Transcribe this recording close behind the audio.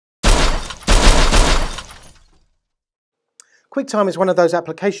QuickTime is one of those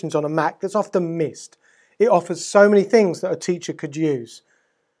applications on a Mac that's often missed. It offers so many things that a teacher could use.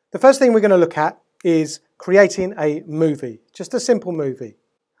 The first thing we're going to look at is creating a movie, just a simple movie.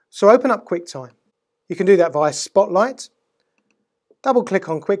 So open up QuickTime. You can do that via Spotlight. Double click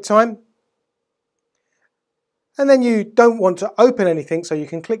on QuickTime. And then you don't want to open anything, so you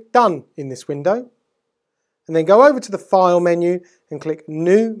can click Done in this window. And then go over to the File menu and click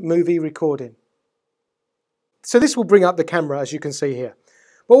New Movie Recording. So this will bring up the camera, as you can see here.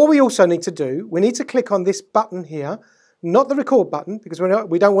 But what we also need to do, we need to click on this button here, not the record button, because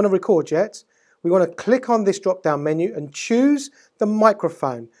we don't want to record yet. We want to click on this drop-down menu and choose the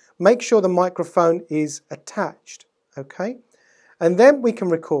microphone. Make sure the microphone is attached, okay? And then we can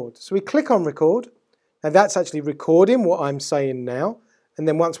record. So we click on record, and that's actually recording what I'm saying now. And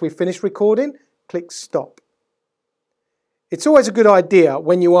then once we've finished recording, click stop. It's always a good idea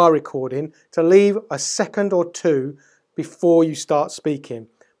when you are recording to leave a second or two before you start speaking,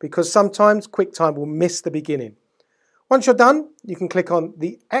 because sometimes QuickTime will miss the beginning. Once you're done, you can click on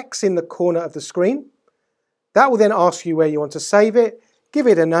the X in the corner of the screen. That will then ask you where you want to save it. Give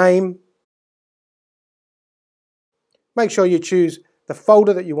it a name. Make sure you choose the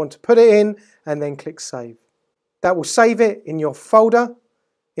folder that you want to put it in and then click Save. That will save it in your folder,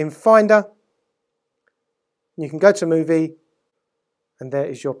 in Finder. You can go to Movie and there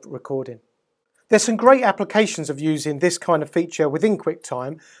is your recording. There's some great applications of using this kind of feature within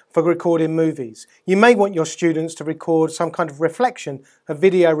QuickTime for recording movies. You may want your students to record some kind of reflection, a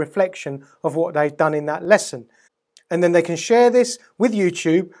video reflection of what they've done in that lesson. And then they can share this with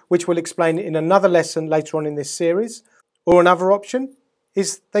YouTube, which we'll explain in another lesson later on in this series. Or another option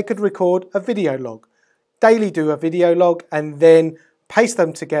is they could record a video log. Daily do a video log and then paste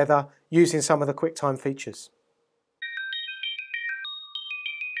them together using some of the QuickTime features.